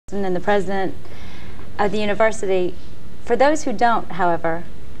and the president of the university. For those who don't, however,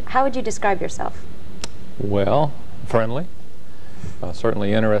 how would you describe yourself? Well, friendly,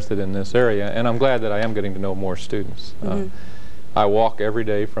 certainly interested in this area, and I'm glad that I am getting to know more students. I walk every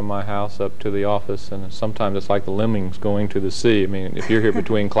day from my house up to the office, and sometimes it's like the lemmings going to the sea. I mean, if you're here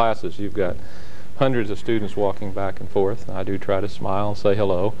between classes, you've got hundreds of students walking back and forth. I do try to smile and say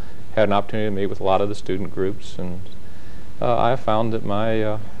hello. Had an opportunity to meet with a lot of the student groups, and I have found that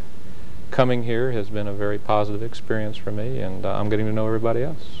my coming here has been a very positive experience for me, and I'm getting to know everybody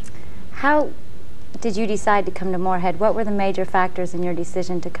else. How did you decide to come to Moorhead? What were the major factors in your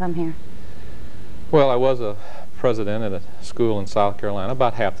decision to come here? Well, I was a president at a school in South Carolina,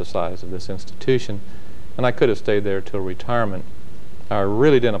 about half the size of this institution, and I could have stayed there till retirement. I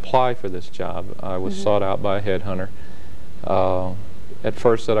really didn't apply for this job. I was sought out by a headhunter. At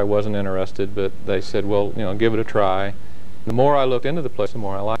first said I wasn't interested, but they said, well, you know, give it a try. The more I looked into the place, the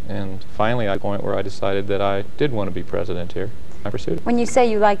more I liked it. And finally, I got to the point where I decided that I did want to be president here. I pursued it. When you say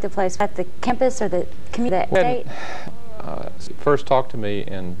you like the place, at the campus or the community? First talked to me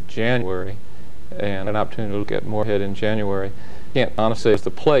in January, and an opportunity to look at Moorhead in January. Can't honestly say it's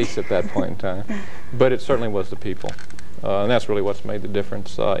the place at that point in time, but it certainly was the people. And that's really what's made the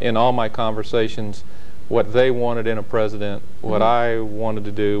difference. In all my conversations, what they wanted in a president, what I wanted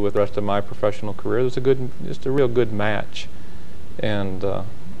to do with the rest of my professional career, was just a real good match. And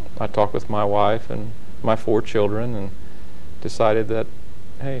I talked with my wife and my 4 children and decided that,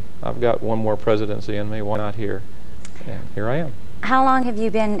 hey, I've got one more presidency in me, why not here? And here I am. How long have you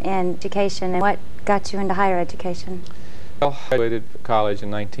been in education, and what got you into higher education? Well, I graduated college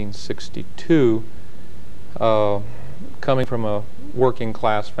in 1962. Coming from a working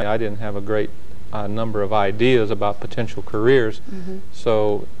class family, I didn't have a great number of ideas about potential careers,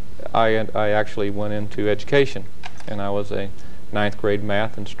 so I actually went into education, and I was a 9th grade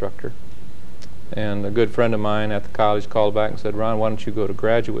math instructor. And a good friend of mine at the college called back and said, Ron, why don't you go to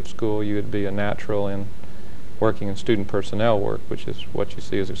graduate school? You would be a natural in working in student personnel work, which is what you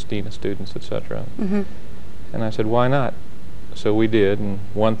see as a dean of students, etc. And I said, why not? So we did, and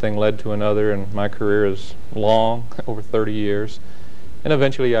one thing led to another, and my career is long, over 30 years. And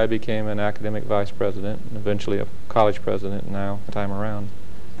eventually I became an academic vice president, and eventually a college president, and now, time around,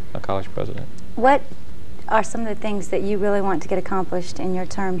 a college president. What are some of the things that you really want to get accomplished in your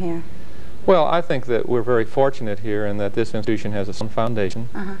term here? Well, I think that we're very fortunate here in that this institution has a sound foundation.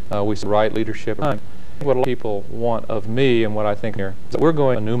 We see the right leadership. What a lot of people want of me, and what I think here, is that we're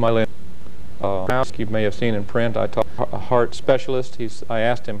going a new millennium. You may have seen in print, I talked to a heart specialist. I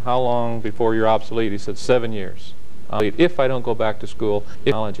asked him, how long before you're obsolete? He said, 7 years. If I don't go back to school,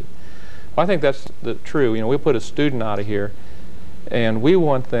 technology. Well, I think that's true. You know, we put a student out of here, and we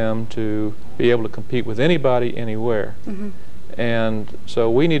want them to be able to compete with anybody, anywhere. And so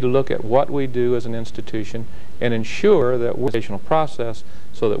we need to look at what we do as an institution and ensure that we're in the educational process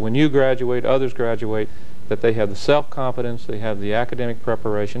so that when you graduate, others graduate, that they have the self-confidence, they have the academic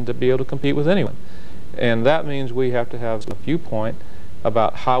preparation to be able to compete with anyone. And that means we have to have a viewpoint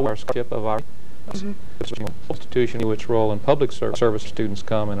about how our scholarship of our institution, its role in public service. Students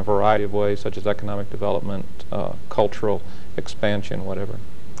come in a variety of ways, such as economic development, cultural expansion, whatever.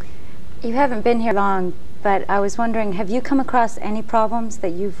 You haven't been here long, but I was wondering, have you come across any problems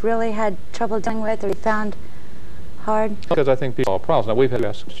that you've really had trouble dealing with or you found hard? Because I think people solve problems. Now, we've had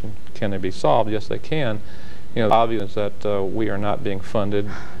asked, can they be solved? Yes, they can. You know, the obvious is that we are not being funded,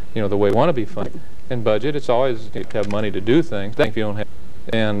 you know, the way we want to be funded. In budget, it's always you have money to do things. If you don't have,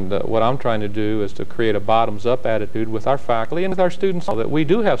 and what I'm trying to do is to create a bottoms-up attitude with our faculty and with our students so that we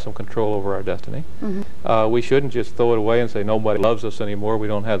do have some control over our destiny. We shouldn't just throw it away and say nobody loves us anymore, we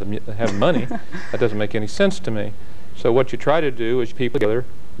don't have money. That doesn't make any sense to me. So what you try to do is people together,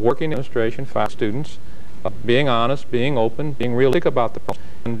 working in administration, faculty, students, being honest, being open, being realistic about the problem,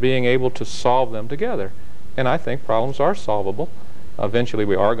 and being able to solve them together. And I think problems are solvable. Eventually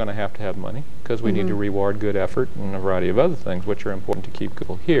we are going to have money because we need to reward good effort and a variety of other things which are important to keep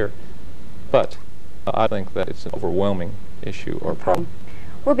people here. But I think that it's an overwhelming issue or problem.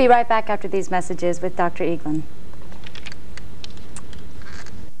 We'll be right back after these messages with Dr. Eaglin.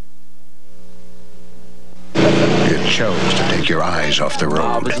 You chose to take your eyes off the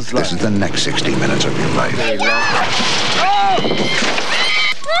road. This is the next 60 minutes of your life.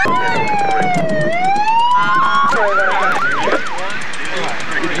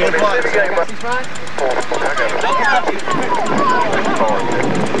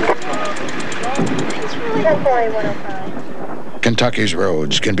 Kentucky's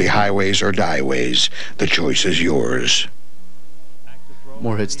roads can be highways or dieways. The choice is yours.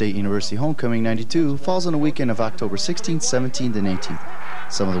 Moorhead State University Homecoming '92 falls on the weekend of October 16th, 17th, and 18th.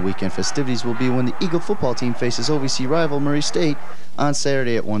 Some of the weekend festivities will be when the Eagle football team faces OVC rival Murray State on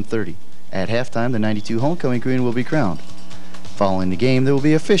Saturday at 1:30. At halftime, the 92 homecoming queen will be crowned. Following the game, there will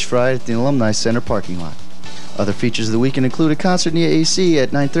be a fish fry at the Alumni Center parking lot. Other features of the weekend include a concert near AC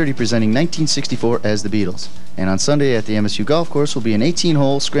at 9:30 presenting 1964 as the Beatles. And on Sunday at the MSU Golf Course will be an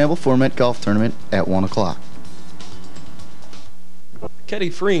 18-hole scramble format golf tournament at 1 o'clock. Ketty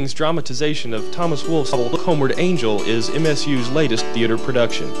Freing's dramatization of Thomas Wolfe's novel Look Homeward Angel is MSU's latest theater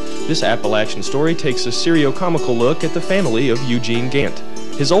production. This Appalachian story takes a serio-comical look at the family of Eugene Gant,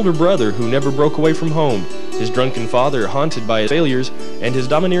 his older brother who never broke away from home, his drunken father haunted by his failures, and his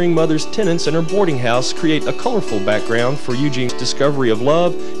domineering mother's tenants in her boarding house create a colorful background for Eugene's discovery of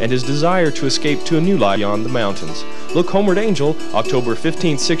love and his desire to escape to a new life beyond the mountains. Look Homeward Angel, October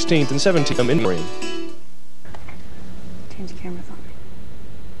 15th, 16th, and 17th in Marion. Change the cameras on.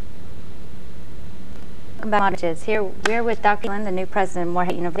 Welcome back, here we're with Dr. Eaglin, the new president of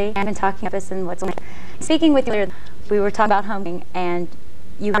Morehead University. I've been talking about this and what's going on. Speaking with you earlier, we were talking about homecoming, and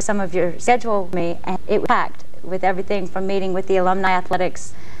you have some of your schedule with me, and it was packed with everything from meeting with the alumni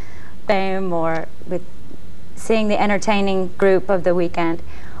athletics fame or with seeing the entertaining group of the weekend.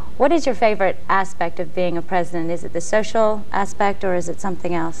 What is your favorite aspect of being a president? Is it the social aspect or is it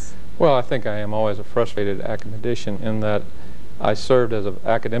something else? Well, I think I am always a frustrated academician in that I served as an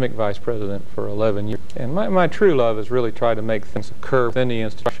academic vice president for 11 years. And my true love is really try to make things occur within the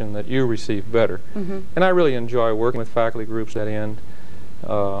institution that you receive better. And I really enjoy working with faculty groups at that end.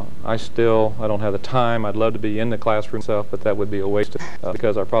 I don't have the time. I'd love to be in the classroom myself, but that would be a waste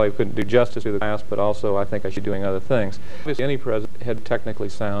because I probably couldn't do justice to the class, but also I think I should be doing other things. Obviously, any president had to technically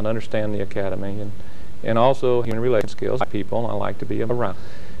sound, understand the academy, and also human relations skills. People, I like to be around.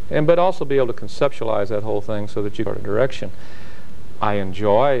 But also be able to conceptualize that whole thing so that you go in a direction. I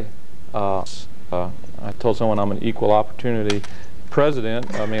enjoy, I told someone I'm an equal opportunity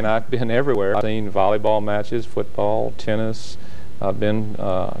president. I mean, I've been everywhere. I've seen volleyball matches, football, tennis. I've been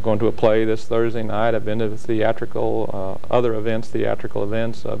going to a play this Thursday night. I've been to the theatrical, other events, theatrical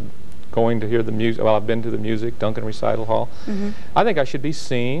events. Going to hear the music. Well, I've been to the music, Duncan Recital Hall. I think I should be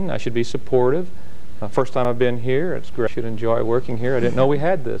seen. I should be supportive. First time I've been here. It's great. I should enjoy working here. I didn't know we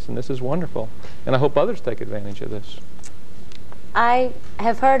had this, and this is wonderful. And I hope others take advantage of this. I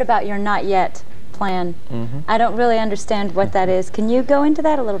have heard about your not yet plan. I don't really understand what that is. Can you go into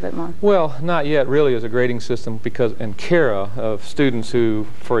that a little bit more? Well, not yet really is a grading system because in CARA of students who,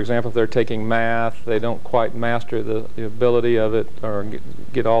 for example, if they're taking math, they don't quite master the ability of it or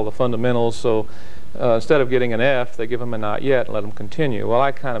get all the fundamentals, so instead of getting an F, they give them a not yet and let them continue. Well,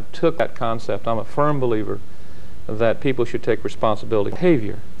 I kind of took that concept. I'm a firm believer that people should take responsibility for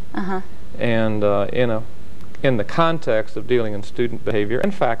behavior. And in the context of dealing in student behavior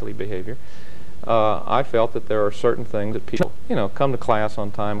and faculty behavior, I felt that there are certain things that people, come to class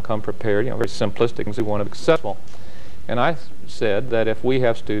on time, come prepared, very simplistic things we want to be successful. And I said that if we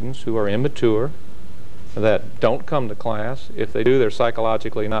have students who are immature, that don't come to class, if they do, they're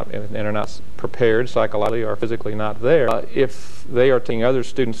psychologically not, and are not prepared psychologically or physically not there, if they are taking other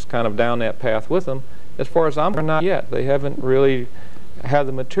students kind of down that path with them, as far as I'm concerned, not yet. They haven't really had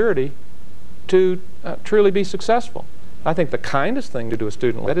the maturity to truly be successful. I think the kindest thing to do a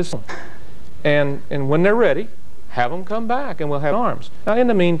student like that is, and when they're ready, have them come back and we'll have arms. Now in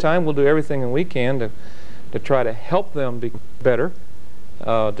the meantime, we'll do everything we can to try to help them be better,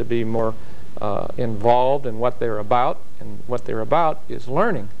 to be more involved in what they're about, and what they're about is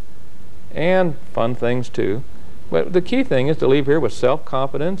learning and fun things too. But the key thing is to leave here with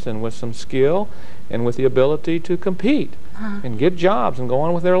self-confidence and with some skill and with the ability to compete and get jobs and go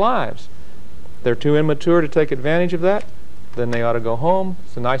on with their lives. They're too immature to take advantage of that, then they ought to go home.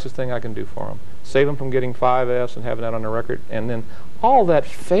 It's the nicest thing I can do for them. Save them from getting 5 Fs and having that on the record, and then all that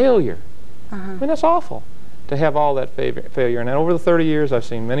failure. I mean, that's awful to have all that failure. And over the 30 years, I've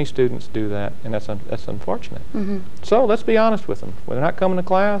seen many students do that, and that's unfortunate. So let's be honest with them. When they're not coming to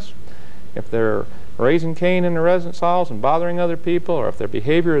class, if they're raising Cain in the residence halls and bothering other people, or if their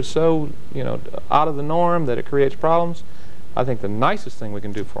behavior is so, out of the norm that it creates problems, I think the nicest thing we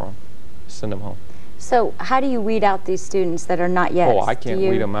can do for them is send them home. So how do you weed out these students that are not yet? Oh, I can't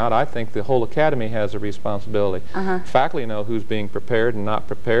weed them out. I think the whole academy has a responsibility. Faculty know who's being prepared and not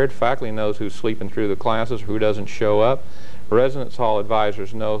prepared. Faculty knows who's sleeping through the classes, who doesn't show up. Residence hall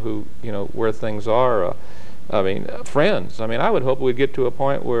advisors know who, where things are. I mean, friends. I mean, I would hope we'd get to a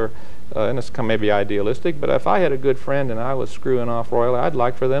point where, and this may idealistic, but if I had a good friend and I was screwing off royally, I'd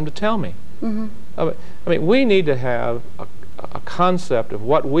like for them to tell me. I mean, we need to have a concept of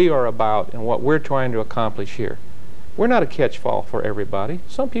what we are about and what we're trying to accomplish here. We're not a catch-all for everybody.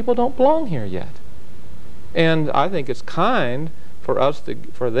 Some people don't belong here yet. And I think it's kind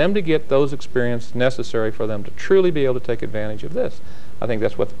for them to get those experiences necessary for them to truly be able to take advantage of this. I think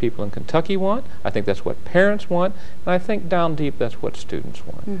that's what the people in Kentucky want. I think that's what parents want. And I think down deep that's what students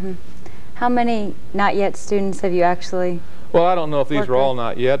want. Mm-hmm. How many not yet students have you actually? Well, I don't know if these are all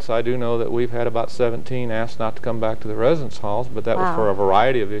not yet. So I do know that we've had about 17 asked not to come back to the residence halls, but that was for a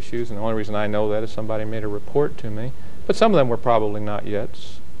variety of issues. And the only reason I know that is somebody made a report to me. But some of them were probably not yet.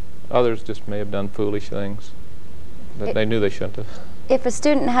 Others just may have done foolish things that they knew they shouldn't have. If a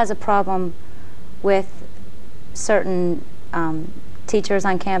student has a problem with certain teachers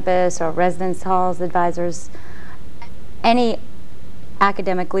on campus or residence halls, advisors, any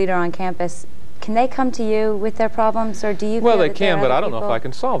academic leader on campus, can they come to you with their problems, or do you? Well, they can, but I don't know if I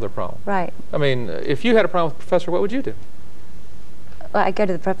can solve their problem. Right. I mean, if you had a problem with the professor, what would you do? Well, I'd go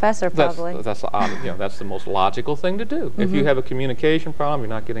to the professor probably. That's the most logical thing to do. If you have a communication problem, you're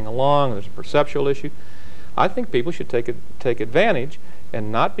not getting along, there's a perceptual issue, I think people should take advantage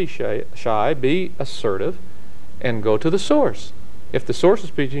and not be shy, be assertive, and go to the source. If the source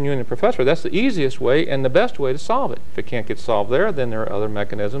is between you and the professor, that's the easiest way and the best way to solve it. If it can't get solved there, then there are other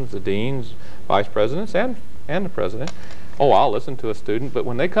mechanisms, the deans, vice presidents, and the president. Oh, I'll listen to a student, but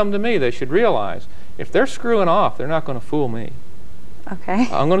when they come to me, they should realize if they're screwing off, they're not going to fool me. Okay.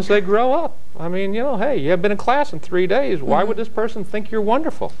 I'm going to say, grow up. I mean, you know, hey, you have been in class in 3 days. Why would this person think you're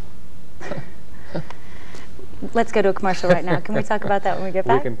wonderful? Let's go to a commercial right now. Can we talk about that when we get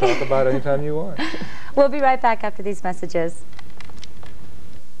back? We can talk about it anytime you want. We'll be right back after these messages.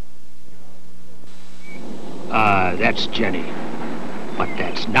 That's Jenny. But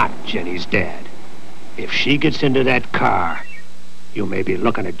that's not Jenny's dad. If she gets into that car, you may be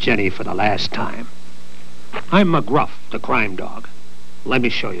looking at Jenny for the last time. I'm McGruff, the crime dog. Let me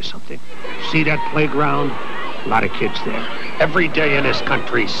show you something. See that playground? A lot of kids there. Every day in this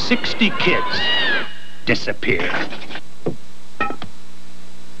country, 60 kids disappear.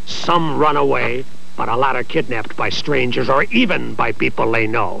 Some run away, but a lot are kidnapped by strangers or even by people they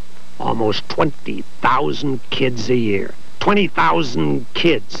know. Almost 20,000 kids a year. 20,000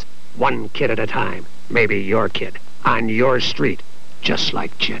 kids, one kid at a time. Maybe your kid, on your street, just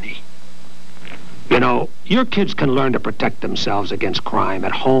like Jenny. You know, your kids can learn to protect themselves against crime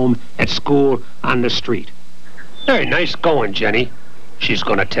at home, at school, on the street. Hey, nice going, Jenny. She's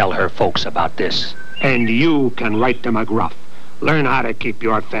gonna tell her folks about this. And you can write to McGruff. Learn how to keep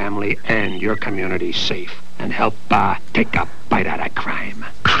your family and your community safe and help take a bite out of crime.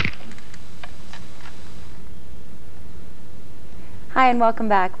 Hi, and welcome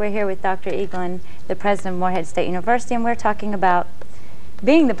back. We're here with Dr. Eaglin, the president of Morehead State University, and we're talking about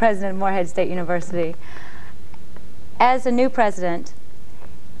being the president of Morehead State University. As a new president,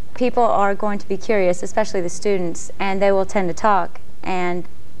 people are going to be curious, especially the students, and they will tend to talk. And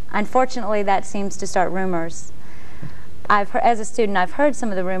unfortunately, that seems to start rumors. As a student, I've heard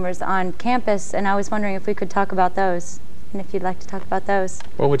some of the rumors on campus, and I was wondering if we could talk about those, and if you'd like to talk about those.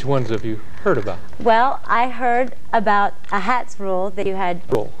 Well, which ones have you heard about? Well, I heard about a hats rule that you had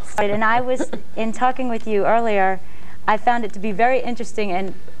started, and I was, in talking with you earlier, I found it to be very interesting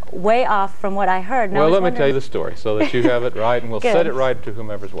and way off from what I heard. And well, let me tell you the story so that you have it right, and we'll set it right to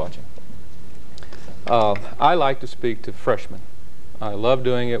whomever's watching. I like to speak to freshmen. I love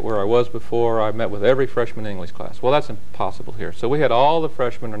doing it where I was before. I met with every freshman English class. Well, that's impossible here. So we had all the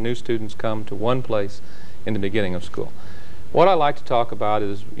freshmen or new students come to one place in the beginning of school. What I like to talk about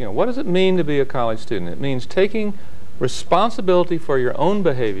is, you know, what does it mean to be a college student? It means taking responsibility for your own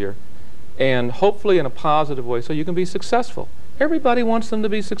behavior and hopefully in a positive way so you can be successful. Everybody wants them to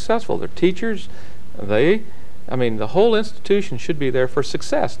be successful. Their teachers, I mean, the whole institution should be there for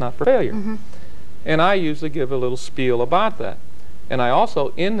success, not for failure. And I usually give a little spiel about that. And I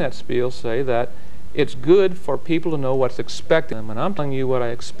also, in that spiel, say that it's good for people to know what's expected of them. And I'm telling you what I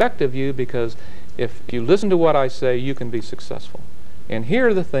expect of you because if you listen to what I say, you can be successful. And here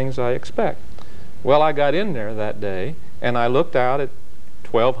are the things I expect. Well, I got in there that day, and I looked out at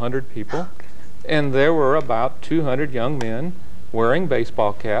 1,200 people, and there were about 200 young men wearing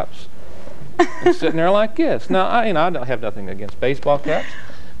baseball caps and sitting there like this. Now, I don't have nothing against baseball caps,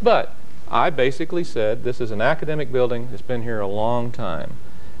 but I basically said this is an academic building that's been here a long time.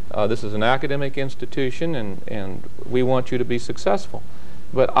 This is an academic institution, and we want you to be successful.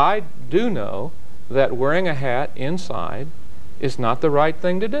 But I do know that wearing a hat inside is not the right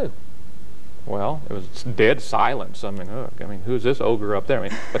thing to do. Well, it was dead silence. I mean, who's this ogre up there?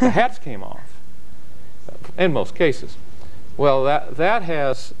 But the hats came off in most cases. Well, that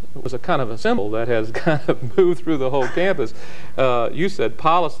was a kind of a symbol that has kind of moved through the whole campus. You said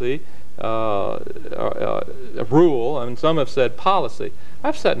policy, a rule, and some have said policy.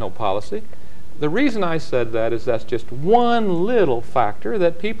 I've said no policy. The reason I said that is that's just one little factor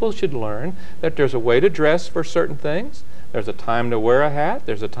that people should learn, that there's a way to dress for certain things. There's a time to wear a hat.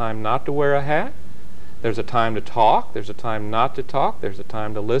 There's a time not to wear a hat. There's a time to talk. There's a time not to talk. There's a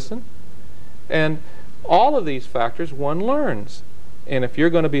time to listen. And all of these factors one learns. And if you're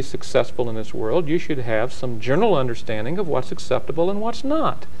going to be successful in this world, you should have some general understanding of what's acceptable and what's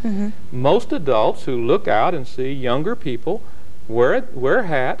not. Most adults who look out and see younger people wear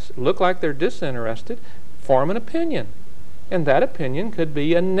hats, look like they're disinterested, form an opinion. And that opinion could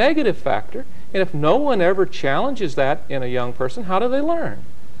be a negative factor. And if no one ever challenges that in a young person, how do they learn?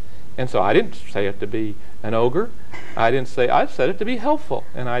 And so I didn't say it to be an ogre. I said it to be helpful.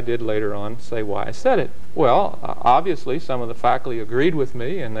 And I did later on say why I said it. Well, obviously some of the faculty agreed with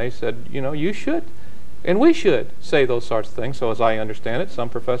me, and they said, you know, you should, and we should say those sorts of things. So as I understand it, some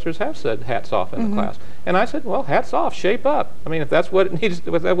professors have said hats off in the class. And I said, well, hats off, shape up. I mean, if that's what it needs,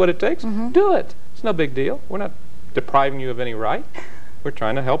 if that's what it takes, do it. It's no big deal. We're not depriving you of any right. We're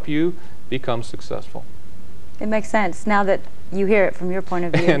trying to help you become successful. It makes sense now that you hear it from your point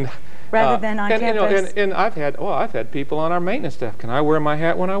of view. And, rather than on campus. You know, and I've had people on our maintenance staff. Can I wear my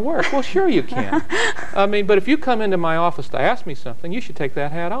hat when I work? Well, sure you can. I mean, but if you come into my office to ask me something, you should take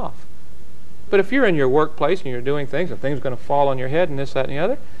that hat off. But if you're in your workplace and you're doing things and things are going to fall on your head and this, that, and the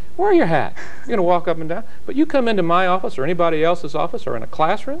other, wear your hat. You're going to walk up and down. But you come into my office or anybody else's office or in a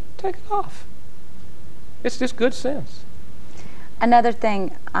classroom, take it off. It's just good sense. Another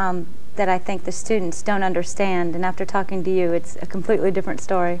thing that I think the students don't understand, and after talking to you, it's a completely different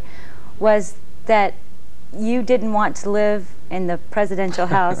story, was that you didn't want to live in the presidential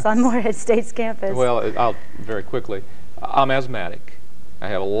house on Morehead State's campus. Well, I'll very quickly. I'm asthmatic. I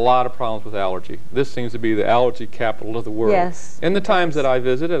have a lot of problems with allergy. This seems to be the allergy capital of the world. Yes. In the times that I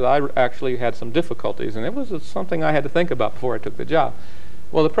visited, I actually had some difficulties, and it was something I had to think about before I took the job.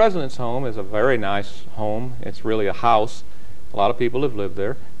 Well, the president's home is a very nice home. It's really a house. A lot of people have lived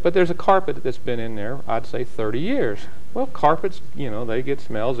there, but there's a carpet that's been in there, I'd say 30 years. Well, carpets, you know, they get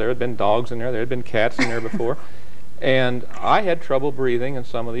smells. There had been dogs in there. There had been cats in there before. And I had trouble breathing in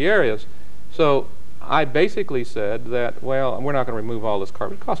some of the areas. So I basically said that, well, we're not going to remove all this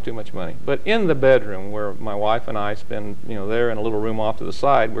carpet. It costs too much money. But in the bedroom where my wife and I spend, you know, there in a little room off to the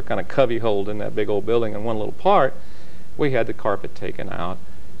side, we're kind of cubby-holed in that big old building in one little part, we had the carpet taken out.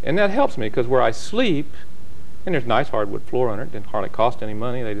 And that helps me because where I sleep, and there's nice hardwood floor under it, didn't hardly cost any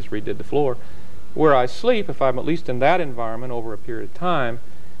money, they just redid the floor. Where I sleep, if I'm at least in that environment over a period of time,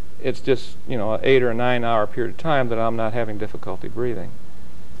 it's just, you know, an 8 or 9 hour period of time that I'm not having difficulty breathing.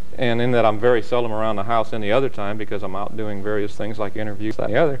 And in that I'm very seldom around the house any other time because I'm out doing various things like interviews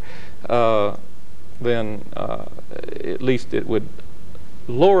and the other, then at least it would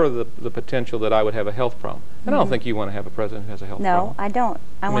lower the potential that I would have a health problem. And I don't think you want to have a president who has a health problem. No, I don't.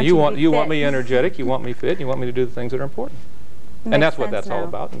 I want you you want to be fit. want me energetic, you want me fit, you want me to do the things that are important. And that's what that's all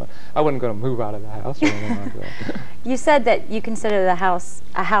about. I wasn't going to move out of the house or anything like that. You said that you consider the house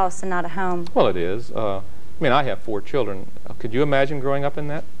a house and not a home. Well, it is. I mean, I have 4 children. Could you imagine growing up in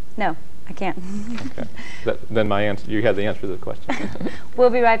that? No, I can't. Okay. Then my answer, you had the answer to the question.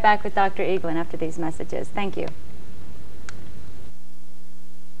 We'll be right back with Dr. Eaglin after these messages. Thank you.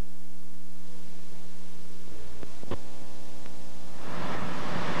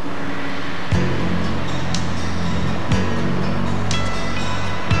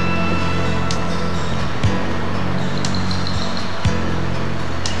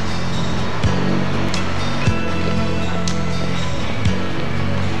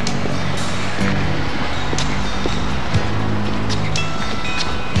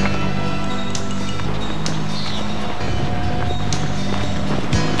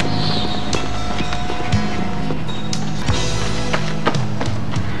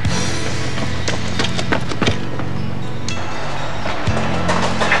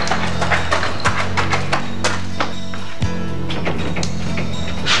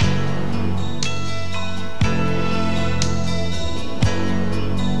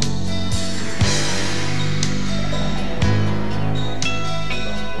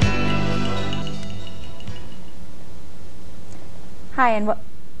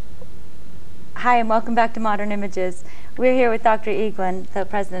 Hi and welcome back to Modern Images. We're here with Dr. Eaglin, the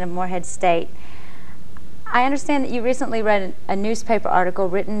president of Morehead State. I understand that you recently read a newspaper article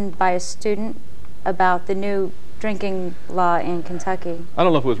written by a student about the new drinking law in Kentucky. I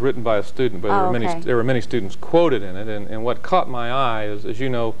don't know if it was written by a student, but there were many students quoted in it. And what caught my eye is, as you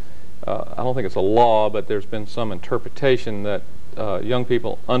know, I don't think it's a law, but there's been some interpretation that young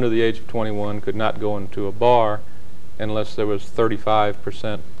people under the age of 21 could not go into a bar unless there was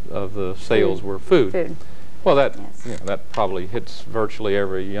 35% of the sales were food. Well, that, yes. you know, that probably hits virtually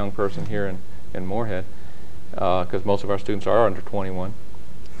every young person here in Moorhead, because most of our students are under 21.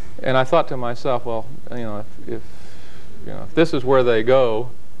 And I thought to myself, well, if this is where they go,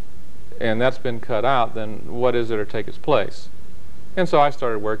 and that's been cut out, then what is it to take its place? And so I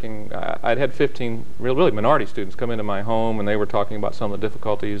started working. I'd had 15 really minority students come into my home, and they were talking about some of the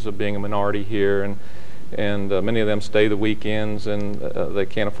difficulties of being a minority here, and many of them stay the weekends, and they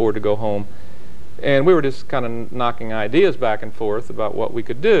can't afford to go home. And we were just kind of knocking ideas back and forth about what we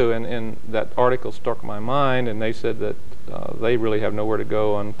could do, and that article struck my mind, and they said that they really have nowhere to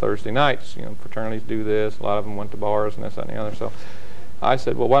go on Thursday nights. Fraternities do this, a lot of them went to bars and this, that, and the other. So I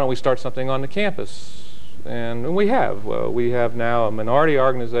said, well, why don't we start something on the campus? And we have. We have now a minority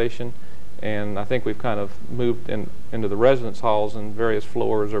organization, and I think we've kind of moved into the residence halls and various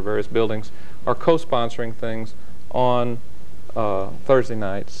floors or various buildings are co-sponsoring things on Thursday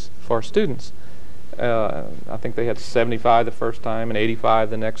nights for students. I think they had 75 the first time and 85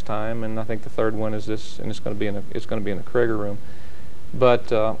 the next time, and I think the third one is this, and it's going to be in the Krieger room.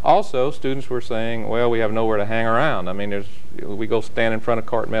 But also, students were saying, well, we have nowhere to hang around. I mean, we go stand in front of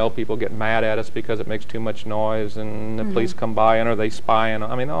Cartmel, people get mad at us because it makes too much noise, and the police come by, and are they spying?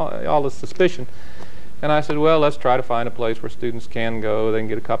 I mean, all the suspicion. And I said, well, let's try to find a place where students can go. They can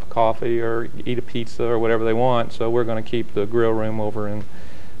get a cup of coffee or eat a pizza or whatever they want. So we're going to keep the grill room over in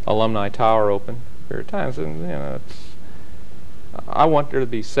Alumni Tower open for times. And I want there to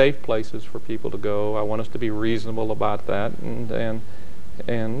be safe places for people to go. I want us to be reasonable about that, and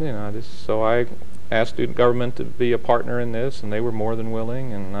so I asked student government to be a partner in this, and they were more than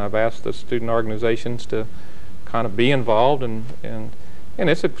willing. And I've asked the student organizations to kind of be involved, and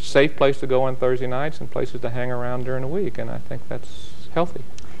it's a safe place to go on Thursday nights and places to hang around during the week, and I think that's healthy.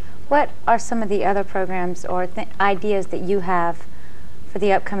 What are some of the other programs or ideas that you have for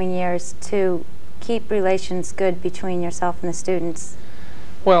the upcoming years to keep relations good between yourself and the students?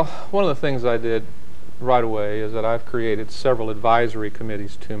 Well, one of the things I did right away is that I've created several advisory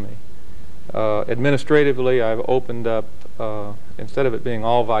committees to me. Administratively, I've opened up, instead of it being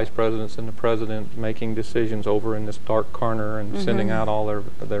all vice presidents and the president making decisions over in this dark corner and sending out all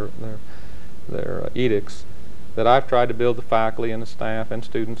their edicts, that I've tried to build the faculty and the staff and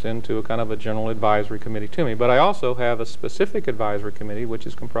students into a kind of a general advisory committee to me. But I also have a specific advisory committee which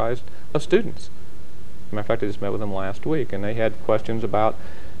is comprised of students. As a matter of fact, I just met with them last week, and they had questions about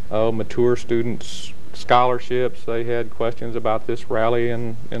mature students' scholarships. They had questions about this rally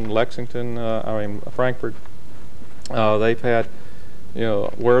in Lexington, Frankfurt. They've had,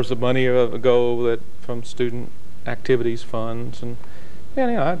 where's the money go from student activities funds, and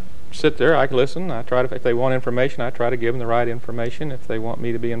I sit there, I can listen. I try to, if they want information, I try to give them the right information. If they want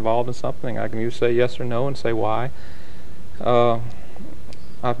me to be involved in something, I can either say yes or no and say why.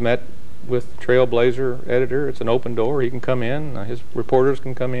 I've met with Trailblazer editor. It's an open door. He can come in. His reporters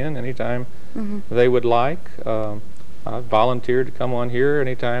can come in anytime they would like. I've volunteered to come on here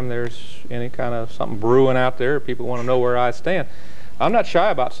anytime there's any kind of something brewing out there. People want to know where I stand. I'm not shy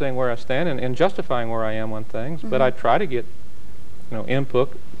about saying where I stand and justifying where I am on things, but I try to get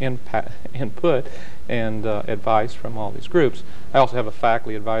input and advice from all these groups. I also have a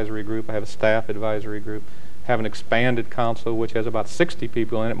faculty advisory group. I have a staff advisory group. Have an expanded council which has about 60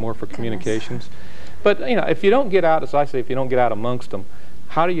 people in it, more for communications. But if you don't get out, as I say, if you don't get out amongst them,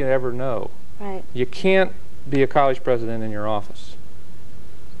 how do you ever know? Right. You can't be a college president in your office,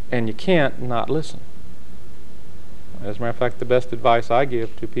 and you can't not listen. As a matter of fact, the best advice I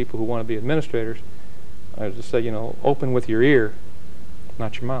give to people who want to be administrators is to say, open with your ear,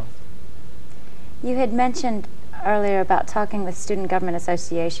 not your mouth. You had mentioned earlier about talking with Student Government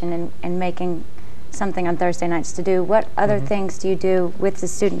Association and making something on Thursday nights to do. What other things do you do with the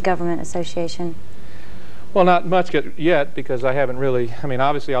Student Government Association? Well, not much yet, because I haven't really. I mean,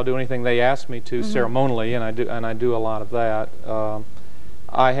 obviously, I'll do anything they ask me to ceremonially, and I do a lot of that.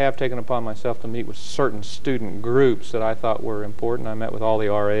 I have taken upon myself to meet with certain student groups that I thought were important. I met with all the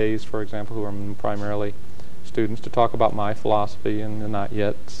RAs, for example, who are primarily students, to talk about my philosophy and the not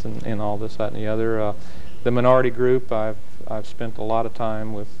yets and all this, that, and the other. The minority group, I've spent a lot of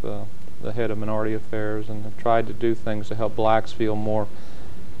time with the head of Minority Affairs, and have tried to do things to help blacks feel more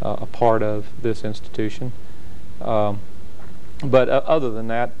a part of this institution. But other than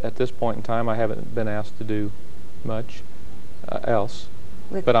that, at this point in time, I haven't been asked to do much else.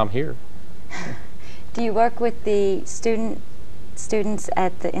 But I'm here. Do you work with the students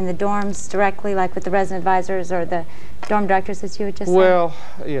in the dorms directly, like with the resident advisors or the dorm directors, as you had just said? Well,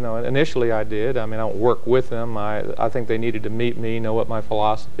 initially I did. I mean, I don't work with them. I think they needed to meet me, know what my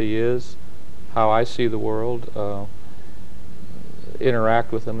philosophy is, how I see the world.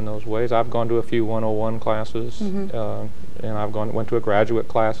 interact with them in those ways. I've gone to a few 101 classes, and I've went to a graduate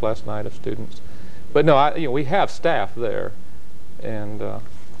class last night of students. But no, we have staff there, and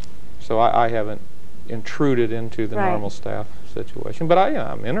so I haven't intruded into the normal staff situation. But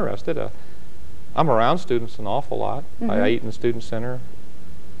I'm interested. I'm around students an awful lot. I eat in the student center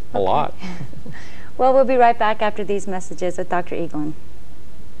a lot. Well, we'll be right back after these messages with Dr. Eaglin.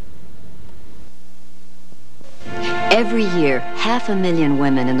 Every year, 500,000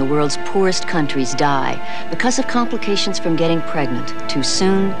 women in the world's poorest countries die because of complications from getting pregnant too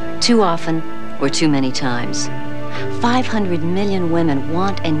soon, too often, or too many times. 500 million women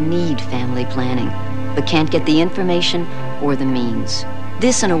want and need family planning, but can't get the information or the means.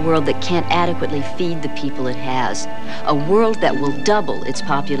 This in a world that can't adequately feed the people it has, a world that will double its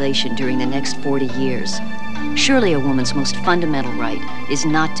population during the next 40 years. Surely a woman's most fundamental right is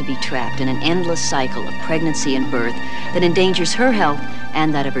not to be trapped in an endless cycle of pregnancy and birth that endangers her health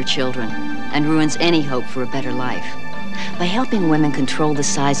and that of her children, and ruins any hope for a better life. By helping women control the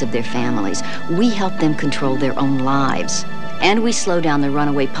size of their families, we help them control their own lives. And we slow down the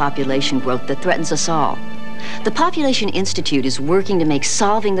runaway population growth that threatens us all. The Population Institute is working to make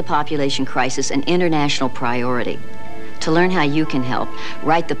solving the population crisis an international priority. To learn how you can help,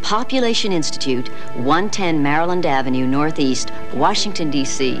 write the Population Institute, 110 Maryland Avenue, Northeast, Washington,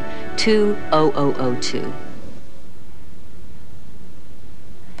 D.C., 20002.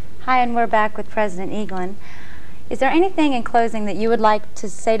 Hi, and we're back with President Eaglin. Is there anything in closing that you would like to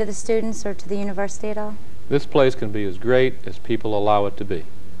say to the students or to the university at all? This place can be as great as people allow it to be.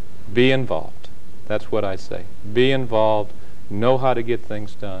 Be involved. That's what I say. Be involved. Know how to get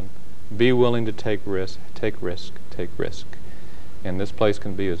things done. Be willing to take risk. Take risk. Take risk. And this place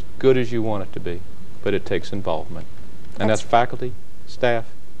can be as good as you want it to be, but it takes involvement. And that's faculty, staff,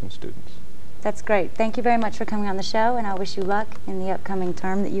 and students. That's great. Thank you very much for coming on the show, and I wish you luck in the upcoming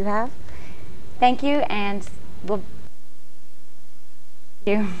term that you have. Thank you, and we'll...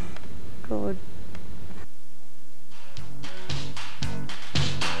 Thank you. Good.